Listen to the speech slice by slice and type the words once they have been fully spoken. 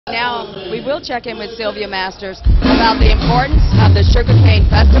Now, we will check in with Sylvia Masters about the importance of the Sugarcane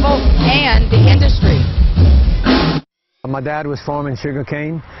Festival and the industry. My dad was farming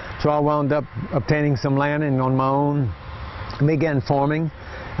sugarcane, so I wound up obtaining some land and on my own began farming,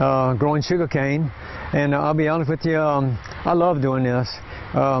 growing sugarcane. And I'll be honest with you, I love doing this.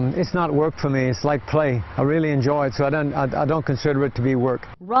 It's not work for me, it's like play. I really enjoy it, so I don't consider it to be work.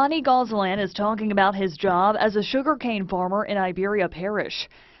 Ronnie Gosselin is talking about his job as a sugarcane farmer in Iberia Parish.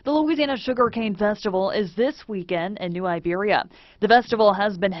 The Louisiana Sugarcane Festival is this weekend in New Iberia. The festival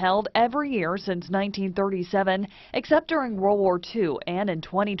has been held every year since 1937, except during World War II and in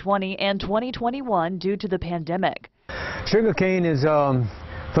 2020 and 2021 due to the pandemic. Sugarcane is,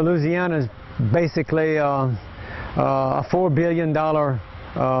 for Louisiana, is basically a $4 billion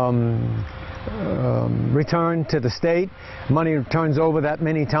return to the state. Money turns over that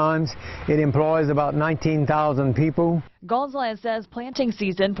many times. It employs about 19,000 people. Gosselin says planting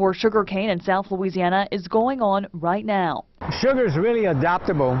season for sugarcane in South Louisiana is going on right now. Sugar is really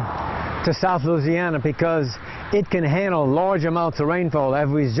adaptable to South Louisiana because it can handle large amounts of rainfall. As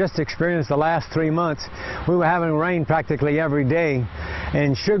we've just experienced the last 3 months, we were having rain practically every day,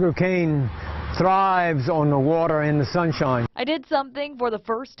 and sugarcane thrives on the water and the sunshine. I did something for the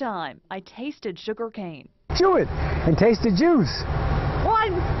first time. I tasted sugarcane. Chew it and taste the juice.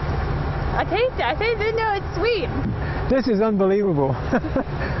 What? I tasted, no, it's sweet. This is unbelievable.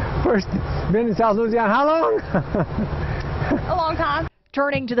 First, been in South Louisiana, how long? A long time.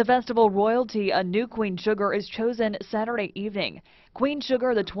 Turning to the festival royalty, a new Queen Sugar is chosen Saturday evening. Queen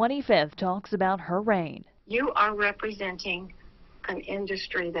Sugar, the 25th, talks about her reign. You are representing an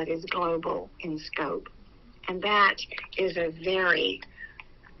industry that is global in scope, and that is a very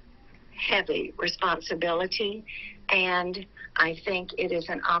heavy responsibility, and I think it is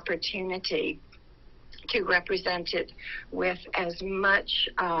an opportunity to represent it with as much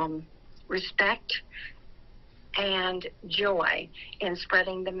respect and joy in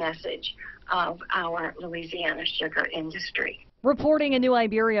spreading the message of our Louisiana sugar industry. Reporting in New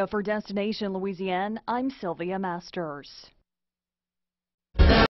Iberia for Destination Louisiana, I'm Sylvia Masters.